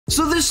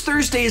So this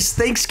Thursday is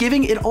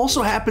Thanksgiving. It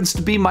also happens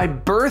to be my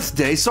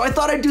birthday, so I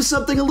thought I'd do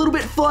something a little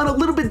bit fun, a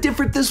little bit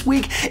different this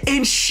week,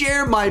 and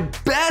share my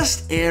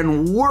best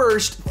and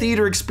worst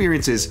theater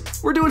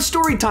experiences. We're doing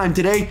story time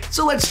today,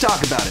 so let's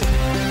talk about it.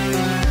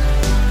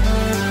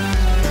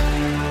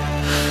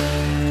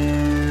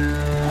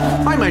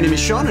 Hi, my name is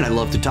Sean, and I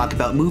love to talk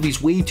about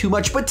movies way too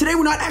much, but today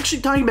we're not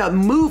actually talking about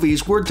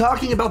movies, we're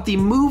talking about the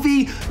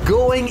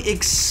movie-going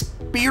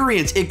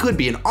experience. It could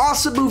be an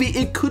awesome movie,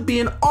 it could be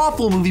an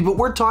awful movie, but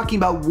we're talking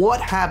about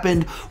what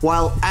happened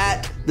while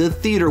at the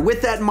theater.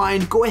 With that in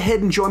mind, go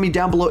ahead and join me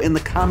down below in the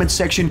comments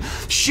section.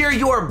 Share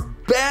your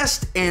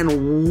best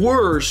and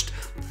worst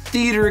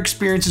theater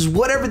experiences,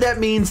 whatever that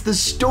means, the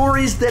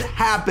stories that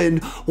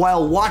happened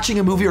while watching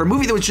a movie, or a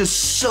movie that was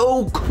just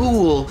so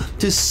cool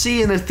to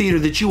see in a theater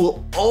that you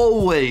will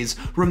always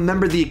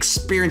remember the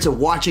experience of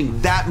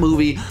watching that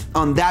movie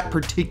on that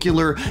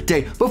particular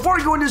day. Before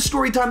I go into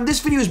story time, this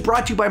video is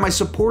brought to you by my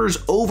supporters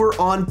over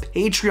on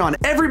Patreon.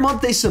 Every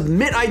month they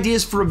submit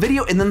ideas for a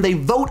video and then they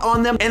vote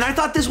on them, and I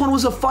thought this one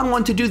was a fun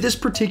one to do this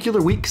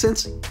particular week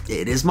since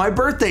it is my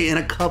birthday in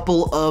a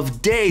couple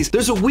of days.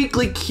 There's a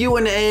weekly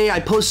Q&A,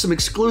 I post some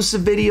exclusive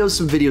videos,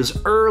 some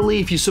videos early.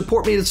 If you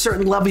support me at a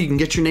certain level, you can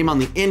get your name on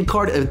the end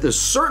card. At a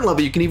certain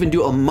level, you can even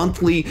do a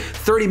monthly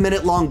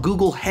 30-minute long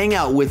Google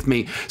Hangout with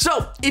me.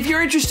 So if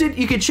you're interested,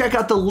 you can check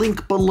out the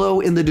link below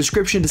in the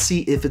description to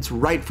see if it's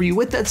right for you.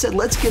 With that said,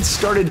 let's get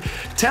started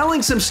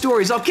telling some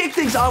stories. I'll kick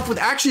things off with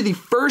actually the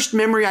first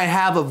memory I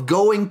have of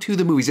going to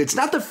the movies. It's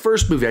not the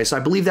first movie I saw. I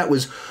believe that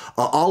was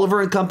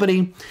Oliver and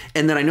Company,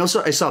 and then I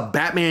saw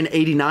Batman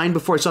 '89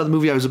 before I saw the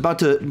movie I was about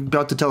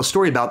to tell a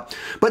story about.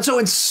 But so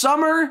in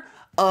summer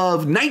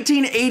of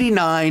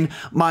 1989,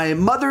 my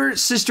mother,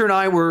 sister, and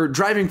I were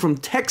driving from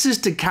Texas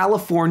to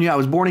California. I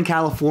was born in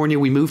California.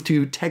 We moved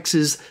to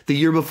Texas the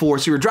year before.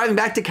 So we were driving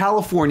back to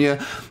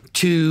California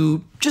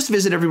to just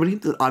visit everybody,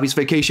 the obvious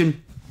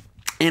vacation.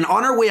 And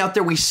on our way out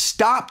there, we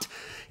stopped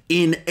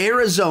in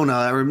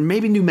Arizona, or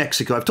maybe New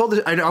Mexico. I've told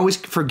this, I always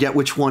forget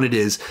which one it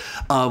is.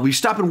 We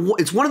stopped in,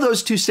 it's one of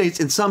those two states,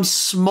 in some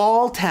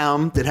small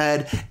town that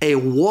had a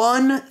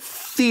one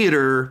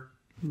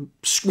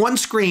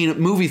screen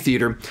movie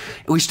theater.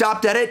 And we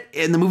stopped at it,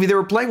 and the movie they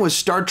were playing was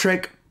Star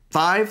Trek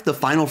V, The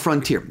Final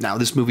Frontier. Now,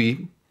 this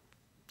movie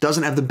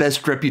doesn't have the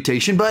best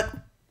reputation, but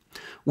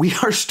we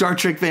are Star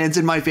Trek fans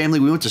in my family.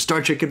 We went to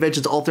Star Trek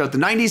conventions all throughout the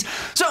 90s.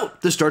 So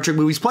the Star Trek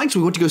movie's playing, so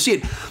we went to go see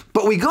it.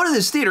 But we go to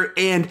this theater,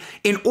 and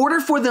in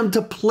order for them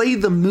to play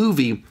the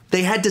movie,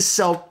 they had to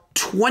sell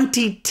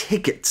 20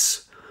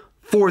 tickets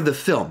for the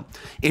film.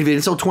 And if they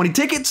didn't sell 20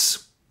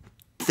 tickets,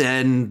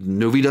 then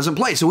movie doesn't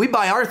play. So we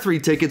buy our 3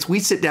 tickets, we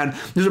sit down.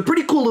 There's a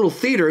pretty cool little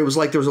theater. It was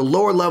like there was a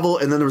lower level,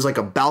 and then there was like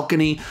a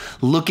balcony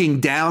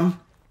looking down.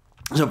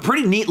 It's a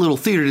pretty neat little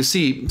theater to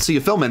see a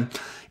film in.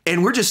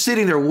 And we're just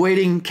sitting there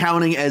waiting,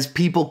 counting as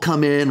people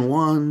come in,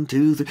 1,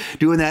 2, 3,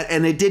 doing that.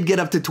 And they did get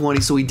up to 20,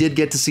 so we did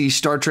get to see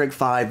Star Trek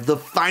V, The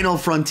Final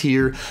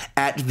Frontier,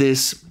 at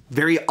this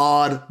very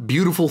odd,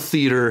 beautiful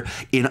theater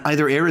in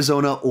either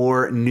Arizona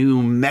or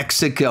New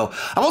Mexico.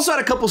 I've also had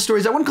a couple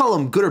stories. I wouldn't call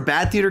them good or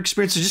bad theater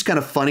experiences, just kind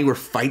of funny, where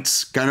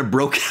fights kind of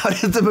broke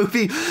out at the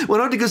movie.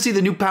 Went on to go see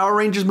the new Power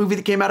Rangers movie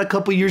that came out a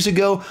couple years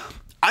ago.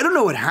 I don't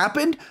know what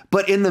happened,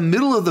 but in the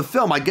middle of the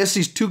film, I guess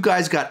these two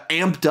guys got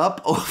amped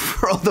up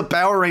over all the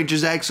Power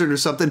Rangers accident or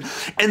something,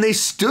 and they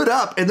stood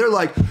up, and they're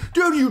like,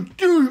 dude,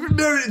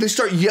 they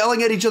start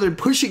yelling at each other,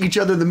 pushing each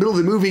other in the middle of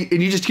the movie,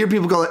 and you just hear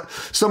people go,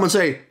 someone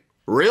say,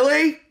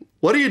 "Really?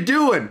 What are you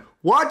doing?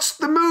 Watch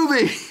the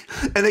movie."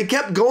 And they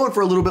kept going for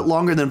a little bit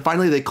longer, and then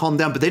finally they calmed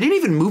down, but they didn't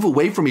even move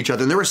away from each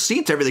other, and there were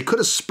seats everywhere. They could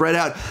have spread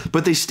out,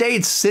 but they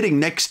stayed sitting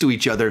next to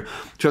each other,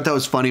 which I thought that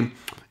was funny.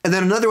 And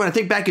then another one, I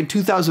think back in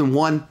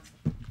 2001,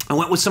 I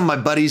went with some of my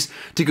buddies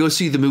to go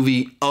see the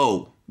movie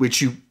O,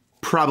 which you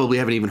probably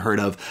haven't even heard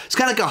of. It's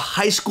kind of like a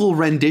high school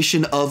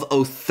rendition of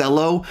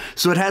Othello.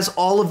 So it has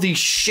all of the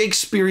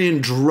Shakespearean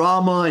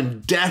drama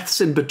and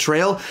deaths and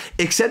betrayal,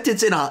 except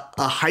it's in a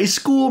high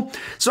school.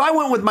 So I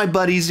went with my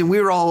buddies, and we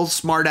were all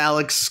smart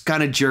Alex,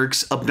 kind of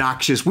jerks,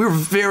 obnoxious. We were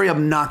very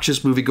obnoxious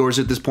moviegoers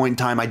at this point in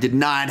time. I did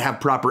not have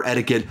proper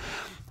etiquette.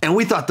 And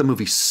we thought the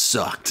movie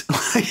sucked.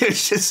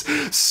 It's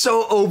just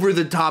so over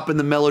the top in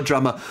the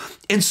melodrama.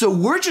 And so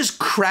we're just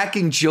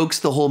cracking jokes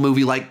the whole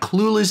movie, like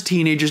clueless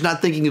teenagers,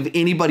 not thinking of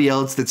anybody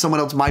else, that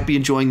someone else might be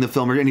enjoying the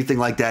film or anything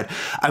like that.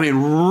 I mean,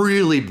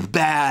 really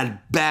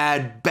bad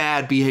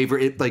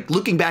behavior. Like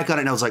looking back on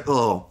it, and I was like,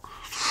 oh,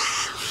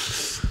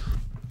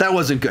 that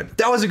wasn't good.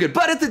 That wasn't good.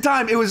 But at the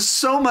time, it was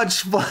so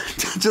much fun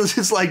to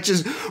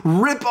just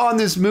rip on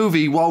this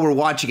movie while we're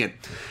watching it.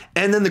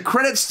 And then the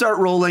credits start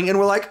rolling, and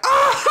we're like,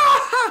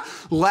 ah,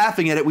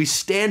 laughing at it. We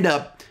stand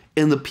up,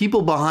 and the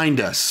people behind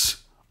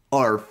us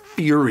are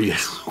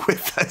furious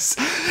with us.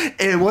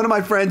 And one of my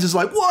friends is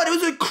like, "What? It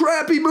was a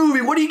crappy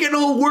movie. What are you getting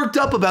all worked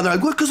up about?" They're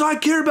like, "Well, because I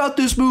care about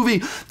this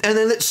movie." And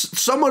then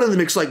someone in the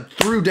mix like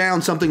threw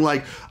down something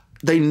like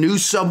they knew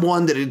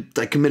someone that had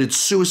like committed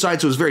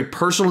suicide, so it was very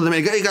personal to them.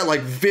 It got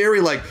like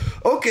very like,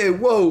 okay,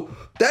 whoa,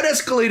 That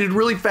escalated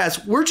really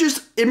fast. We're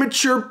just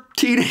immature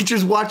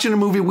teenagers watching a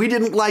movie. We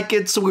didn't like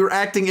it, so we were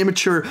acting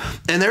immature.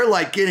 And they're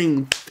like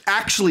getting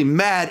actually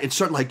mad and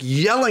start like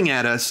yelling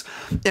at us.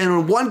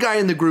 And one guy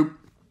in the group,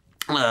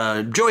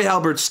 Joey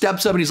Halbert,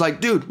 steps up and he's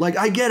like, dude, like,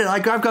 I get it.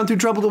 Like, I've gone through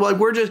trouble. Like,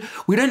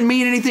 we didn't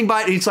mean anything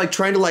by it. And he's like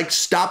trying to like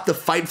stop the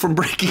fight from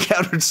breaking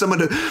out or someone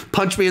to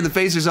punch me in the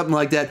face or something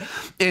like that.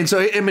 And so,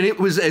 I mean, it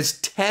was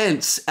as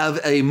tense of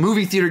a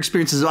movie theater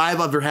experience as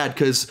I've ever had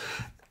because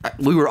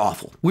we were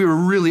awful. We were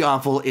really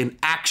awful and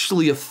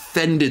actually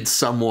offended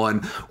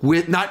someone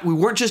with we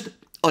weren't just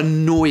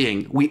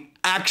annoying. We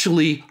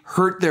actually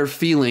hurt their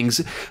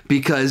feelings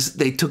because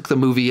they took the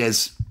movie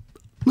as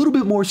a little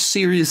bit more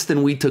serious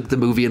than we took the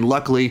movie. And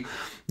luckily,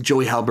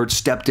 Joey Halbert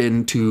stepped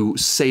in to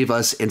save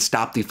us and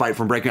stop the fight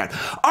from breaking out.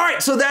 All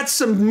right, so that's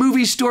some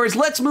movie stories.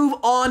 Let's move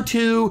on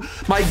to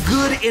my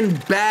good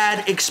and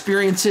bad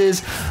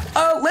experiences.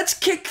 Let's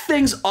kick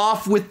things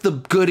off with the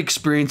good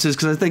experiences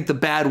because I think the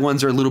bad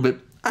ones are a little bit,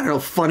 I don't know,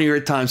 funnier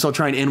at times. So I'll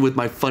try and end with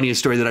my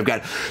funniest story that I've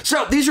got.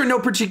 So these are in no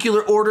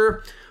particular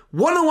order.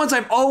 One of the ones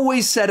I've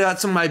always said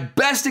about some of my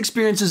best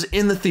experiences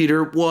in the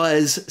theater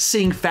was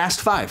seeing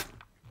Fast Five.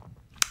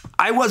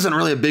 I wasn't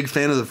really a big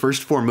fan of the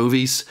first four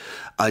movies.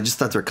 I just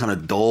thought they're kind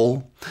of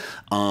dull.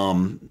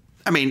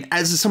 I mean,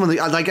 as some of the,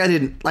 I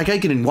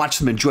can watch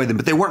them, enjoy them,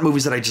 but they weren't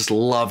movies that I just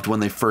loved when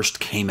they first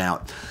came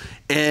out.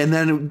 And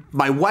then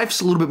my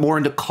wife's a little bit more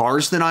into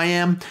cars than I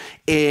am.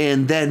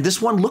 And then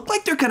this one looked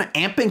like they're kind of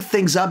amping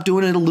things up,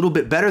 doing it a little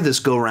bit better this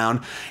go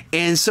round.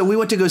 And so we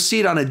went to go see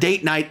it on a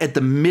date night at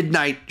the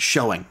midnight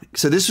showing.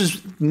 So this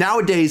was,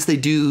 nowadays they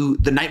do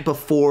the night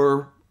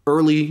before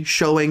early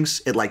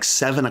showings at like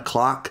 7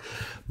 o'clock.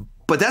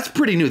 But that's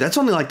pretty new. That's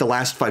only like the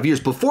last 5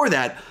 years. Before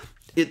that,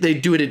 they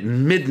do it at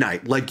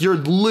midnight. Like you're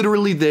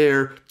literally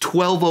there.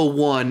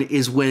 12:01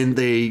 is when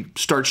they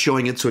start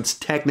showing it. So it's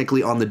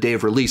technically on the day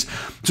of release.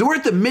 So we're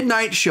at the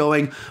midnight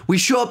showing. We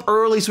show up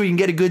early so we can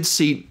get a good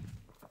seat.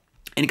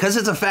 And because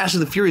it's a Fast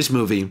and the Furious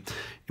movie,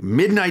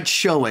 midnight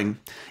showing,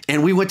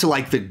 and we went to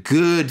like the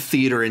good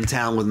theater in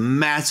town with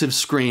massive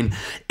screen.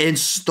 And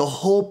the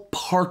whole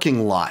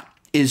parking lot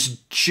is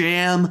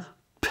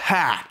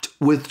jam-packed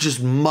with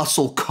just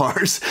muscle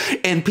cars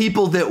and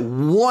people that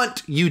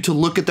want you to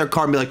look at their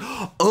car and be like,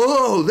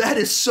 oh, that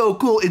is so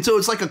cool. And so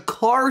it's like a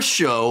car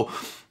show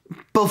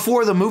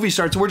before the movie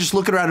starts. We're just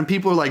looking around and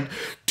people are like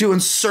doing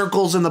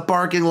circles in the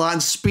parking lot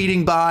and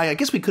speeding by. I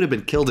guess we could have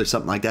been killed or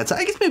something like that. So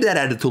I guess maybe that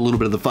added to a little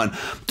bit of the fun.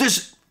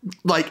 Just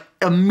like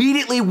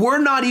immediately, we're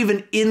not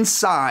even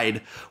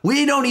inside.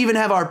 We don't even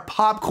have our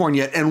popcorn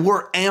yet. And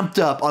we're amped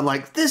up on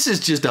like, this is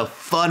just a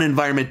fun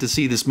environment to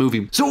see this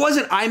movie. So it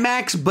wasn't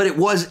IMAX, but it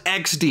was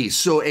XD.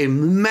 So a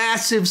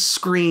massive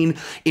screen,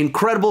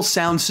 incredible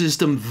sound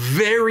system,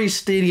 very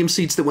stadium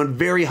seats that went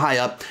very high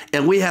up.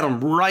 And we had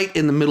them right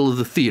in the middle of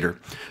the theater.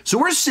 So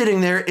we're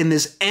sitting there in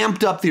this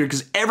amped up theater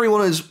because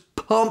everyone is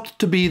pumped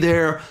to be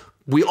there.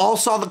 We all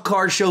saw the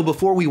car show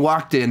before we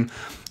walked in.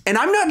 And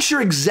I'm not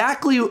sure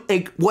exactly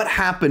what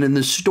happened in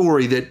this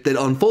story that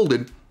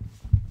unfolded.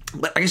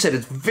 But like I said,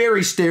 it's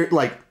very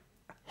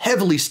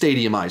heavily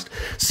stadiumized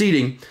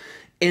seating.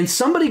 And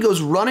somebody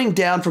goes running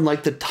down from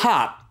like the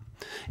top,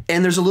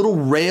 and there's a little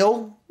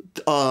rail.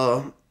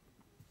 You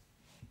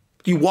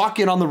walk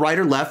in on the right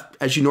or left,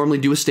 as you normally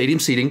do with stadium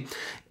seating,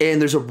 and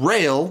there's a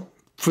rail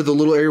for the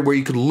little area where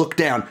you could look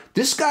down.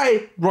 This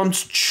guy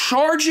runs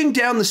charging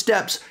down the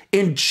steps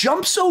and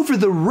jumps over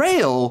the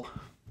rail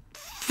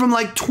from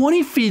like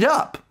 20 feet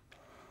up.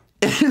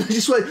 And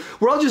just like,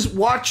 we're all just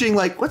watching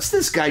like, what's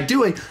this guy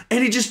doing?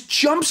 And he just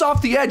jumps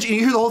off the edge and you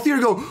hear the whole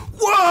theater go,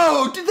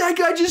 whoa, did that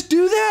guy just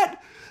do that?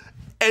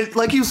 And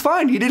like, he was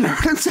fine. He didn't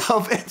hurt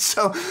himself. And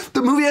so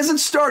the movie hasn't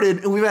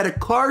started, and we've had a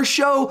car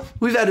show.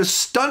 We've had a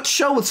stunt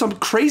show with some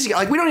crazy,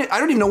 like, I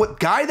don't even know what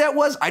guy that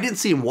was. I didn't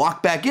see him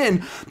walk back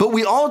in, but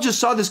we all just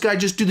saw this guy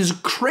just do this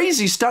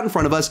crazy stunt in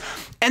front of us.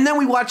 And then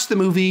we watched the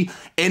movie,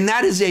 and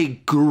that is a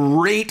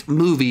great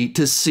movie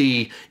to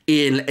see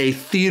in a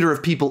theater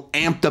of people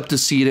amped up to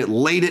see it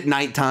late at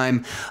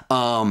nighttime,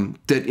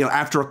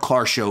 after a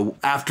car show,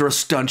 after a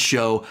stunt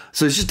show.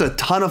 So it's just a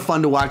ton of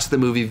fun to watch the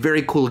movie.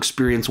 Very cool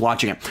experience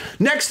watching it.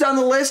 Next on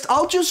the list,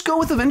 I'll just go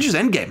with Avengers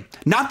Endgame.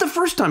 Not the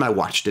first time I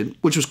watched it,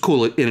 which was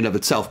cool in and of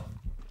itself,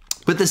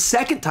 but the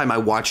second time I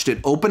watched it,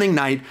 opening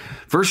night,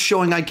 first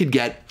showing I could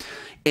get,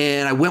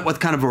 and I went with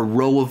kind of a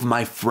row of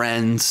my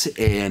friends,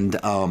 and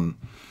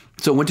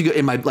so I went to go,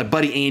 and my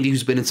buddy Andy,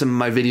 who's been in some of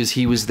my videos,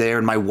 he was there,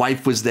 and my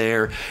wife was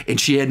there, and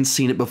she hadn't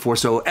seen it before.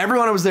 So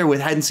everyone I was there with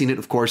hadn't seen it,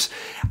 of course.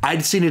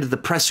 I'd seen it at the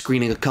press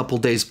screening a couple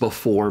days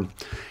before.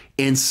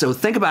 And so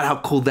think about how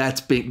cool that's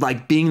been,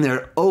 like being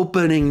there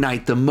opening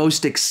night, the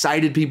most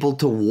excited people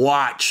to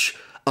watch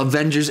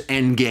Avengers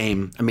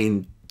Endgame. I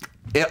mean,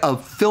 a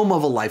film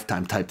of a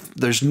lifetime type.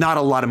 There's not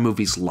a lot of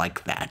movies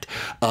like that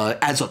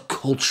as a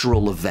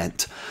cultural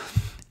event.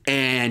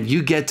 And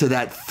you get to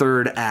that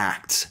third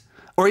act,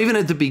 or even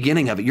at the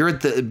beginning of it, you're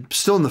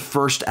still in the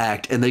first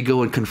act, and they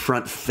go and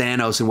confront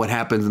Thanos, and what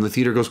happens, and the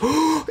theater goes,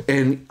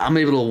 and I'm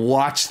able to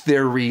watch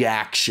their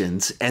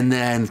reactions. And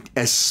then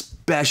as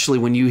especially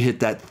when you hit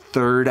that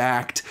third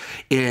act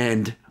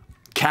and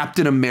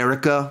Captain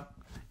America,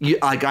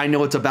 like I know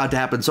what's about to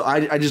happen. So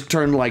I just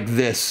turn like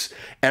this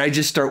and I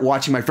just start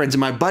watching my friends. And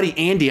my buddy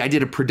Andy, I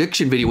did a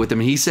prediction video with him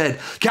and he said,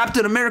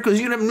 Captain America is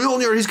going to have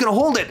Mjolnir, he's going to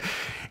hold it.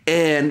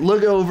 And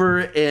look over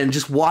and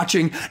just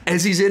watching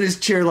as he's in his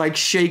chair, like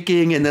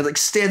shaking and then like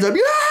stands up,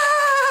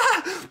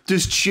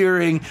 just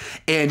cheering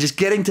and just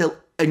getting to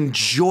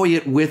enjoy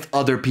it with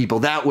other people.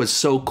 That was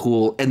so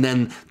cool. And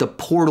then the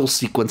portal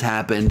sequence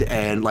happened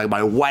and like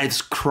my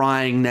wife's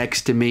crying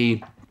next to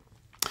me.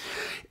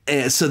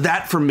 And so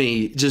that for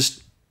me,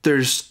 just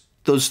there's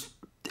those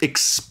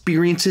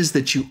experiences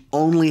that you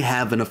only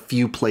have in a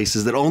few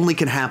places, that only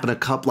can happen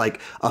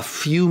a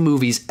few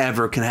movies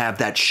ever can have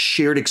that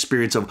shared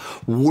experience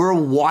of we're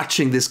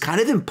watching this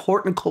kind of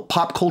important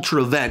pop culture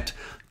event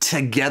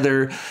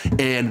together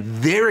and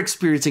they're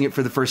experiencing it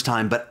for the first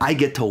time, but I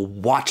get to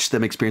watch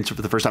them experience it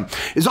for the first time.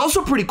 It's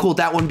also pretty cool,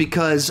 that one,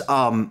 because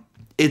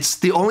it's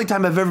the only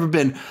time I've ever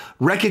been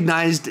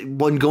recognized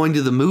when going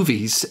to the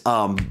movies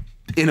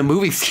in a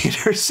movie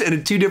theater,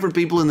 and two different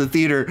people in the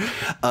theater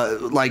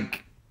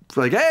like,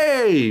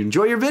 hey,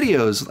 enjoy your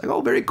videos. Like, oh,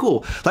 very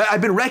cool. Like,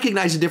 I've been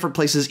recognized in different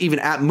places, even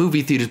at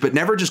movie theaters, but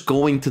never just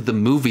going to the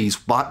movies,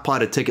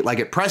 bought a ticket. Like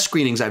at press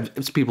screenings,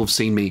 people have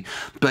seen me,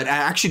 but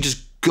actually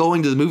just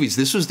going to the movies.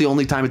 This was the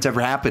only time it's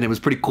ever happened. It was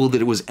pretty cool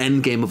that it was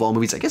Endgame of all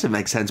movies. I guess it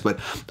makes sense, but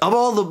of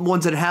all the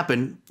ones that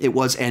happened, it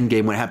was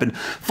Endgame when it happened.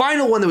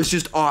 Final one that was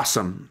just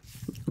awesome.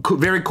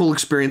 Very cool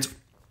experience.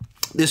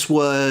 This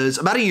was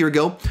about a year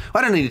ago.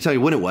 I don't need to tell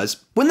you when it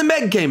was. When the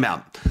Meg came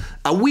out.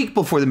 A week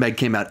before the Meg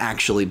came out,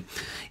 actually.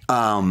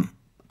 I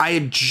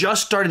had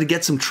just started to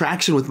get some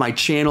traction with my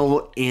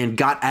channel and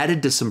got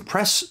added to some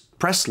press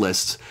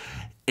lists.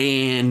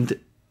 And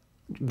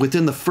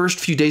within the first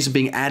few days of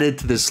being added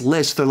to this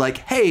list, they're like,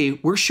 hey,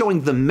 we're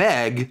showing the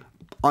Meg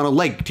on a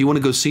lake. Do you want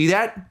to go see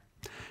that?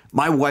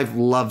 My wife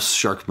loves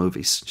shark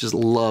movies. Just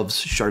loves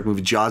shark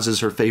movies. Jaws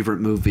is her favorite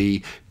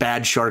movie.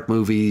 Bad shark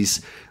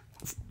movies.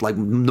 Like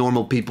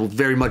normal people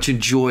very much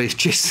enjoy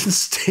Jason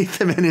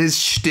Statham and his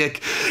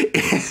shtick.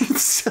 And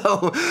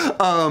so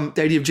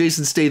the idea of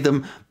Jason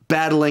Statham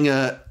battling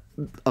a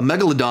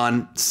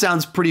megalodon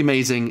sounds pretty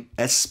amazing,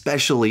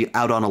 especially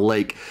out on a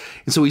lake.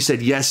 And so we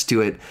said yes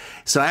to it.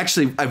 So I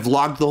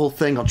vlogged the whole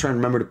thing. I'll try and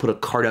remember to put a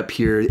card up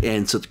here.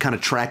 And so kind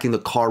of tracking the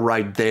car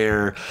ride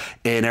there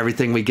and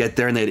everything. We get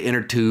there and they had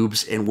inner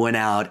tubes and went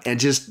out and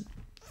just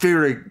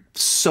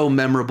so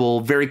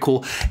memorable, very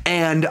cool.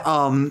 And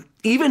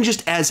even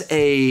just as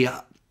a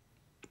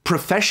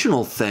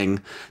professional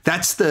thing,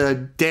 that's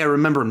the day I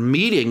remember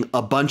meeting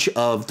a bunch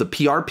of the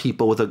PR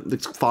people with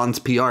Fonz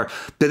PR.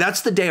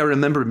 That's the day I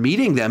remember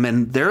meeting them.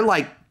 And they're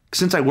like,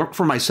 since I work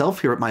for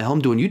myself here at my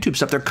home doing YouTube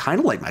stuff, they're kind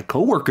of like my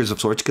coworkers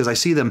of sorts, because I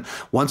see them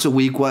once a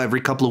week,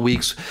 every couple of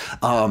weeks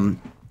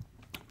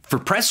for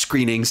press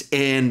screenings.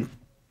 And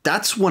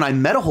that's when I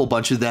met a whole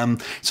bunch of them.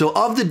 So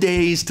of the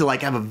days to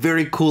like have a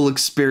very cool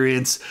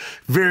experience,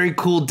 very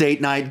cool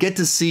date night, get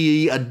to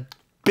see a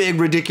big,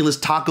 ridiculous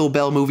Taco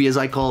Bell movie, as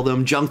I call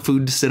them, junk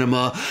food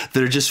cinema.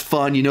 They're just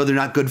fun. You know they're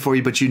not good for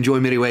you, but you enjoy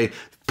them anyway.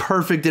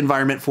 Perfect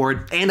environment for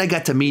it. And I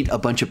got to meet a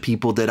bunch of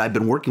people that I've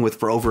been working with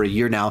for over a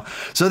year now.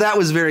 So that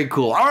was very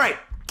cool. All right.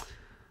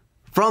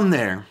 From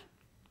there,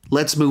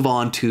 let's move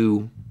on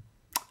to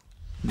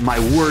my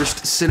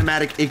worst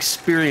cinematic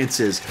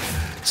experiences.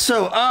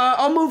 So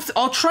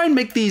I'll try and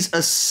make these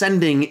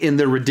ascending in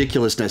their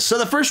ridiculousness. So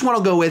the first one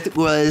I'll go with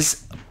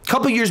was a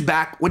couple years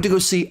back, went to go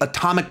see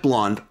Atomic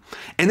Blonde.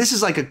 And this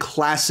is like a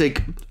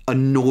classic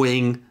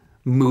annoying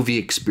movie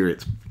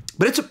experience.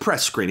 But it's a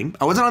press screening.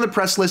 I wasn't on the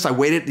press list. I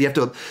waited.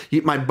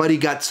 My buddy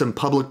got some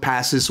public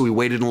passes, so we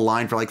waited in a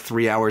line for like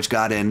 3 hours,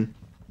 got in.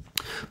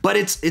 But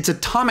it's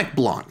Atomic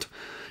Blonde.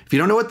 If you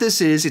don't know what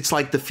this is, it's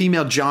like the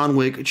female John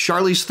Wick.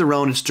 Charlize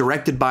Theron. It's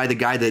directed by the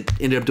guy that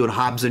ended up doing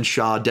Hobbs and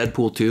Shaw,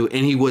 Deadpool 2,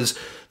 and he was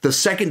the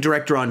second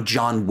director on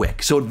John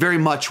Wick. So it very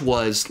much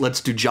was, let's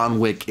do John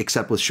Wick,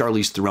 except with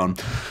Charlize Theron.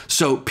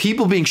 So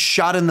people being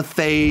shot in the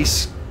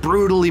face,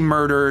 brutally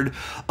murdered.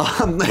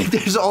 Like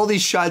there's all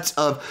these shots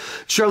of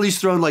Charlize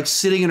Theron like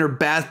sitting in her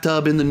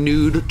bathtub in the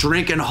nude,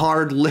 drinking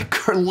hard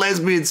liquor,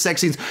 lesbian sex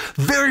scenes.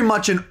 Very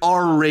much an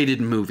R-rated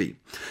movie.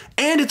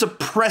 And it's a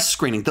press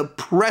screening. The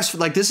press,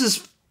 like this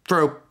is,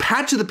 for a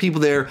patch of the people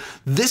there,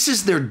 this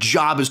is their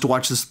job, is to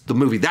watch the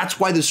movie.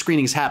 That's why the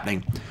screening is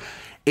happening.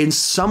 And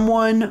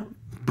someone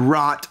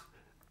brought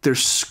their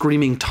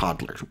screaming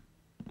toddler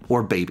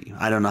or baby.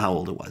 I don't know how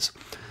old it was.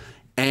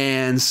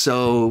 And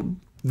so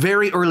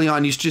very early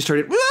on, you just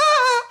started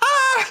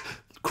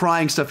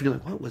crying stuff. And you're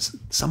like, what was it?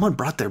 Someone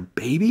brought their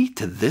baby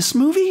to this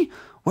movie?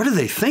 What are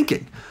they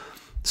thinking?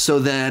 So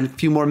then a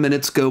few more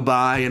minutes go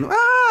by and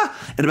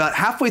about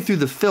halfway through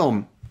the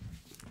film,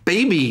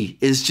 baby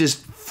is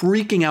just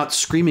freaking out,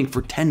 screaming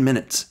for 10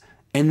 minutes,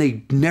 and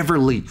they never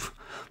leave.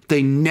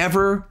 They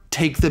never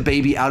take the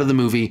baby out of the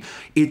movie.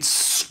 It's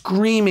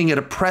screaming at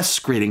a press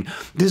screening.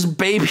 This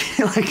baby,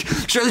 like,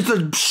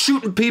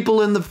 shooting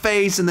people in the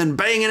face and then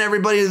banging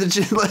everybody,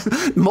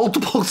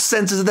 multiple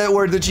senses of that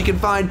word that you can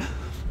find.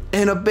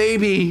 and a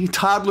baby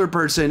toddler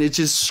person is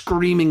just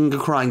screaming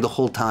and crying the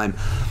whole time.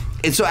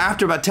 And so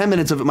after about 10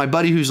 minutes of it, my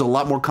buddy, who's a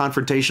lot more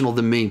confrontational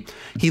than me,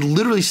 he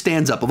literally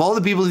stands up. Of all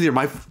the people here,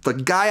 the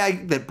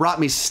guy that brought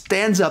me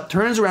stands up,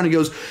 turns around and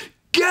goes,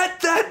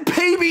 "Get that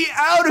baby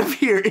out of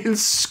here," and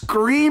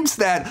screams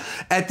that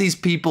at these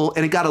people.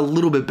 And it got a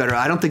little bit better.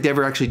 I don't think they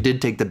ever actually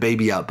did take the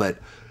baby out, but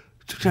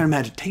just trying to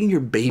imagine taking your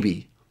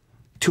baby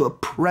to a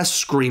press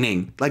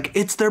screening. Like,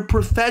 it's their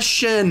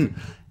profession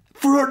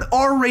for an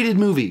R-rated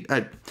movie.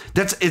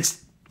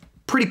 It's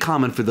pretty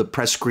common for the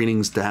press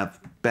screenings to have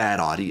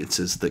bad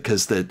audiences,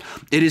 because it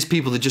is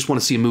people that just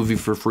want to see a movie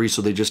for free,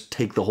 so they just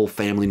take the whole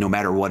family no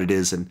matter what it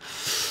is, and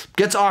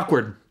gets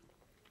awkward.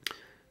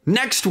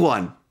 Next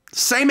one,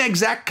 same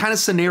exact kind of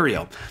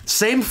scenario.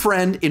 Same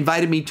friend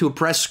invited me to a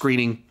press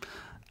screening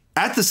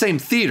at the same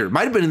theater,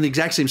 might have been in the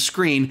exact same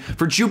screen,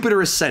 for Jupiter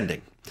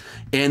Ascending.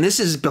 And this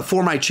is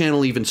before my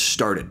channel even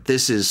started.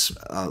 This is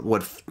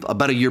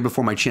about a year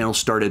before my channel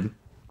started.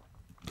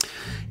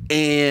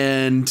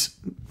 And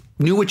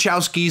new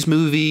Wachowski's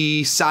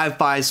movie,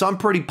 sci-fi, so I'm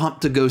pretty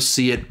pumped to go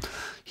see it.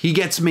 He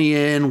gets me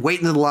in,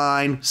 wait in the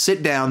line,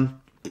 sit down,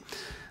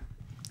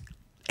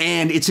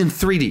 and it's in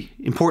 3D.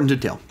 Important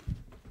detail.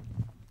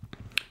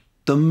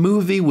 The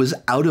movie was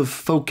out of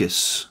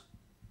focus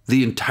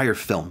the entire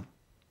film.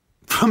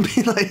 From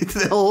like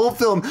the whole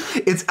film,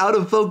 it's out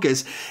of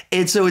focus.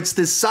 And so it's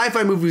this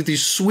sci-fi movie with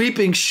these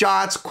sweeping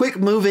shots, quick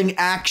moving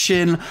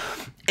action,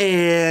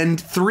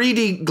 and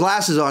 3D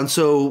glasses on.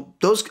 So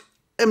those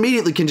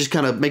immediately can just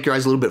kind of make your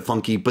eyes a little bit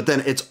funky, but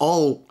then it's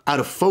all out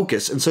of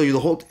focus. And so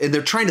and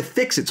they're trying to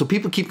fix it. So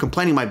people keep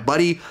complaining. My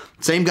buddy,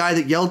 same guy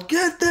that yelled,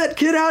 "Get that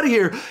kid out of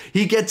here,"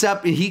 he gets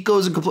up and he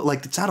goes and complains,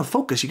 like, "It's out of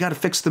focus. You got to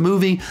fix the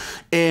movie."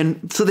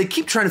 And so they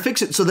keep trying to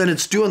fix it. So then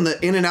it's doing the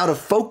in and out of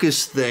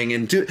focus thing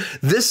and do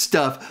this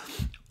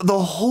stuff the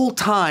whole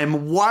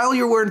time while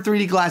you're wearing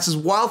 3D glasses,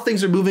 while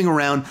things are moving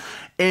around.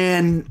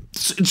 And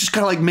it just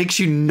kind of like makes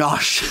you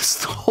nauseous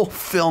the whole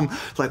film.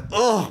 It's like,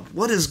 oh,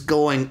 what is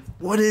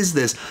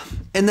this?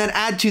 And then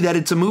add to that,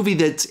 it's a movie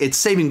that's, its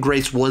saving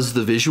grace was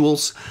the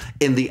visuals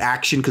and the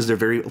action, because they're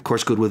very, of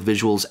course, good with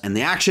visuals and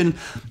the action.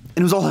 And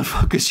it was all in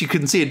focus. You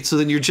couldn't see it. So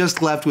then you're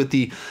just left with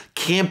the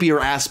campier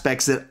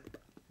aspects that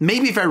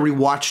maybe if I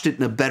rewatched it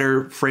in a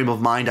better frame of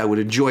mind, I would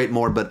enjoy it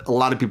more. But a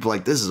lot of people are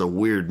like, this is a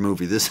weird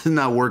movie. This is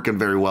not working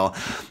very well.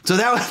 So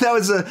that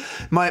was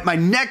my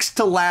next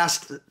to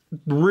last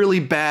really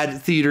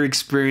bad theater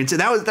experience. And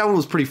that one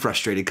was pretty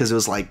frustrating, because it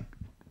was like,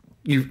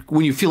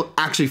 when you feel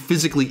actually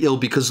physically ill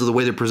because of the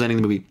way they're presenting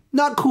the movie.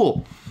 Not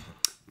cool.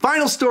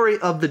 Final story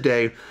of the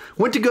day.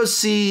 Went to go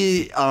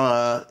see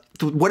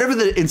whatever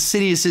the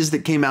Insidious is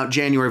that came out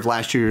January of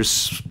last year,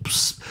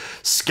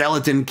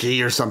 Skeleton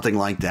Key or something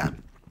like that.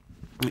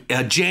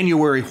 A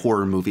January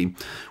horror movie,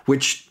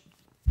 which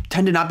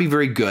tend to not be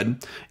very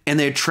good, and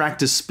they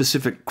attract a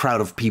specific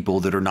crowd of people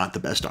that are not the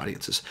best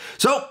audiences.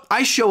 So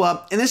I show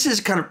up, and this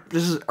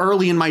is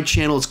early in my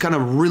channel. It's kind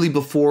of really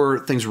before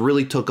things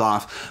really took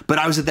off, but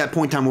I was at that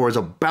point in time where I was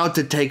about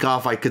to take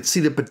off. I could see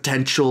the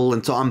potential,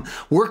 and so I'm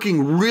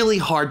working really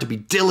hard to be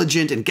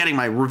diligent and getting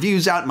my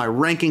reviews out, my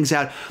rankings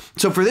out.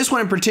 So for this one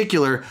in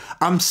particular,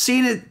 I'm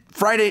seeing it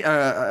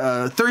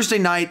Thursday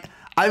night.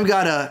 I've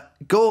got to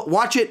go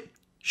watch it,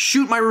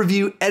 shoot my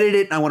review, edit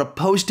it, and I want to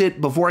post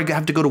it before I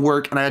have to go to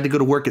work, and I had to go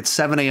to work at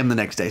 7 a.m. the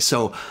next day.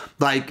 So,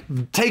 like,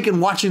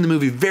 watching the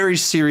movie very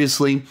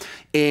seriously,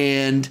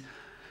 and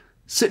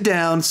sit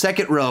down,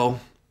 second row.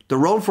 The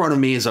row in front of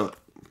me is a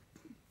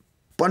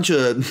bunch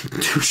of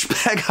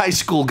douchebag high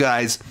school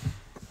guys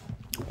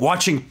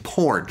watching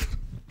porn.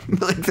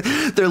 Like,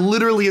 they're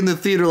literally in the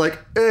theater like,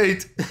 "Hey,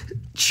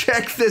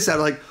 check this out."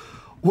 Like,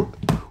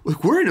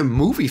 we're in a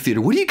movie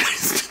theater. What do you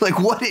guys, like,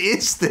 what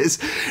is this?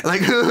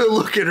 Like,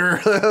 look at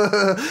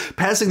her,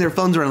 passing their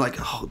phones around like,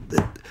 oh,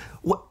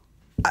 what?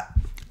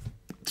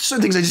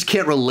 Certain things I just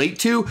can't relate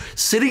to.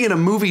 Sitting in a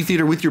movie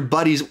theater with your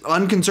buddies,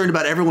 unconcerned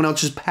about everyone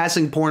else just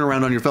passing porn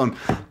around on your phone.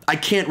 I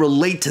can't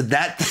relate to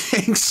that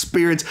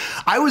experience.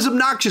 I was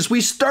obnoxious.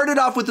 We started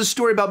off with a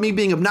story about me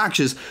being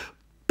obnoxious,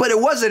 but it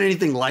wasn't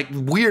anything like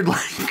weird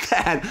like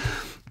that.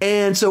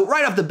 And so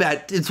right off the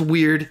bat, it's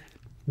weird.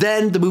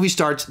 Then the movie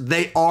starts.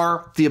 They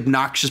are the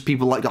obnoxious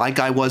people like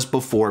I was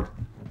before.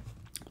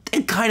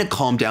 They kind of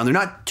calm down. They're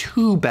not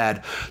too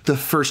bad the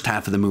first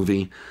half of the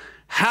movie.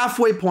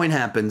 Halfway point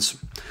happens,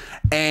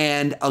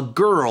 and a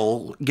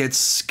girl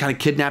gets kind of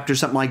kidnapped or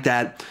something like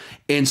that.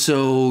 And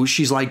so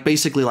she's like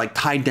basically like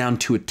tied down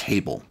to a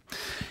table.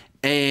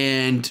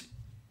 And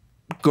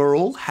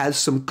girl has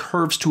some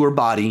curves to her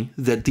body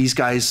that these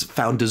guys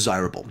found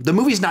desirable. The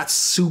movie's not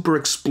super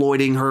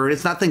exploiting her.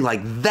 It's nothing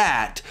like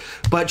that,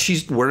 but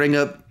she's wearing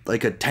a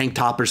tank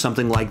top or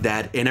something like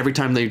that. And every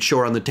time they'd show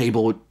her on the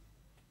table,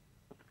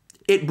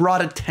 it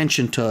brought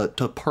attention to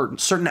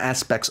certain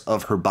aspects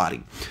of her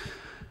body.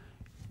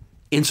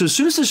 And so as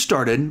soon as this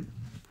started,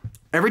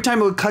 every time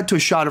it would cut to a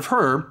shot of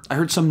her, I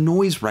heard some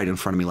noise right in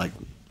front of me. Like,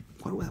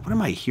 what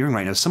am I hearing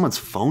right now? Is someone's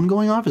phone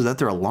going off? Is that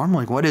their alarm?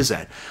 Like, what is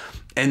that?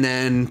 And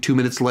then 2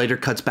 minutes later,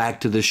 cuts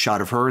back to this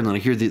shot of her, and then I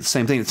hear the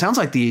same thing. It sounds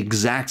like the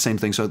exact same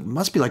thing, so it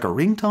must be like a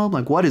ringtone.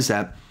 Like, what is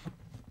that?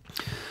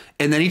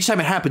 And then each time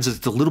it happens,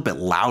 it's a little bit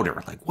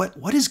louder. Like,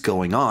 what is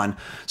going on?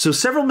 So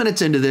several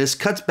minutes into this,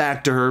 cuts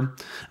back to her.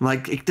 I'm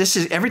like, this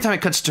is, every time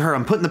it cuts to her,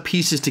 I'm putting the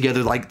pieces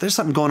together. Like, there's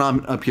something going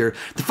on up here.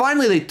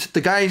 Finally,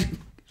 the guy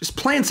is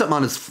playing something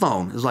on his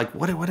phone. It's like,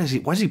 what is he?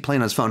 Why is he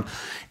playing on his phone?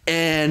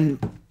 And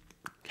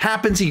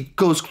happens, he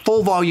goes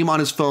full volume on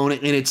his phone,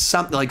 and it's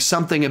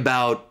something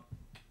about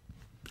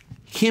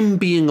him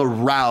being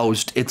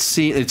aroused.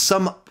 It's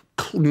some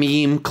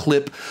meme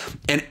clip,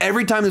 and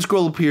every time this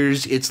girl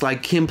appears, it's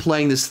like him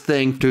playing this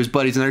thing to his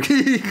buddies, and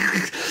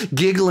they're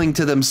giggling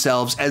to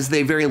themselves as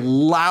they very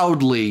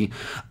loudly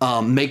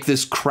make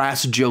this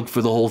crass joke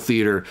for the whole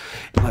theater.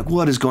 I'm like,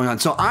 what is going on?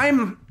 So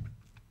I'm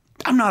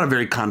not a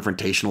very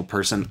confrontational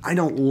person. I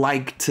don't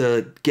like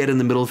to get in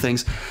the middle of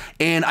things,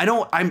 and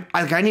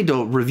I need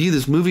to review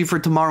this movie for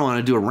tomorrow, and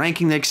I do a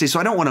ranking next day,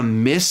 so I don't want to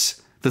miss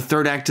the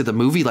third act of the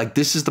movie. Like,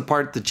 this is the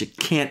part that you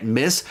can't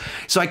miss.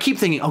 So I keep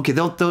thinking, okay,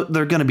 they're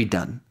going to be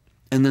done.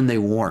 And then they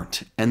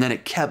weren't. And then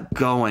it kept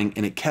going,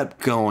 and it kept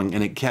going,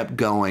 and it kept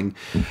going.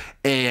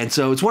 And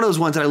so it's one of those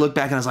ones that I look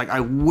back and I was like, I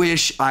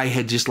wish I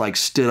had just like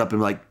stood up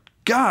and like,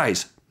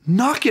 guys,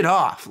 knock it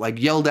off,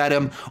 like yelled at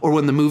him, or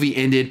when the movie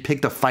ended,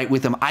 picked a fight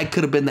with him. I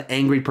could have been the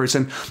angry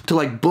person to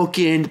like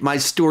bookend my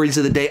stories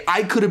of the day.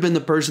 I could have been the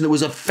person that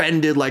was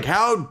offended, like,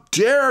 how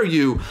dare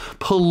you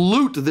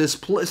pollute this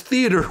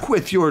theater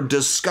with your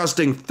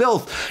disgusting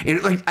filth?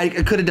 And like, I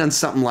could have done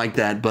something like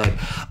that, but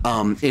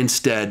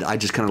instead I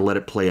just kind of let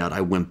it play out. I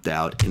wimped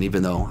out, and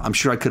even though I'm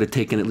sure I could have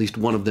taken at least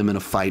one of them in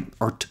a fight,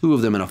 or two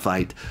of them in a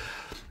fight,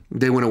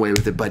 they went away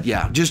with it. But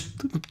yeah, just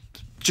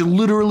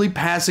literally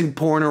passing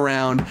porn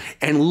around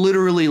and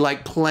literally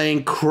like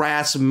playing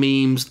crass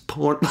memes.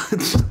 Porn.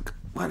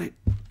 What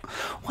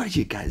are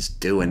you guys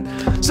doing?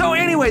 So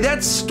anyway,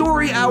 that's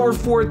story hour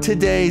for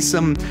today.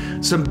 Some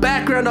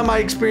background on my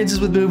experiences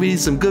with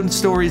movies, some good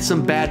stories,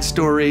 some bad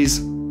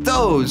stories.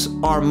 Those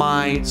are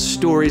my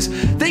stories.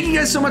 Thank you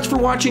guys so much for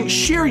watching.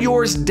 Share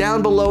yours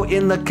down below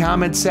in the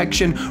comment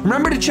section.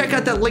 Remember to check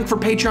out that link for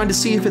Patreon to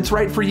see if it's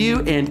right for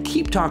you, and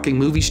keep talking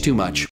movies too much.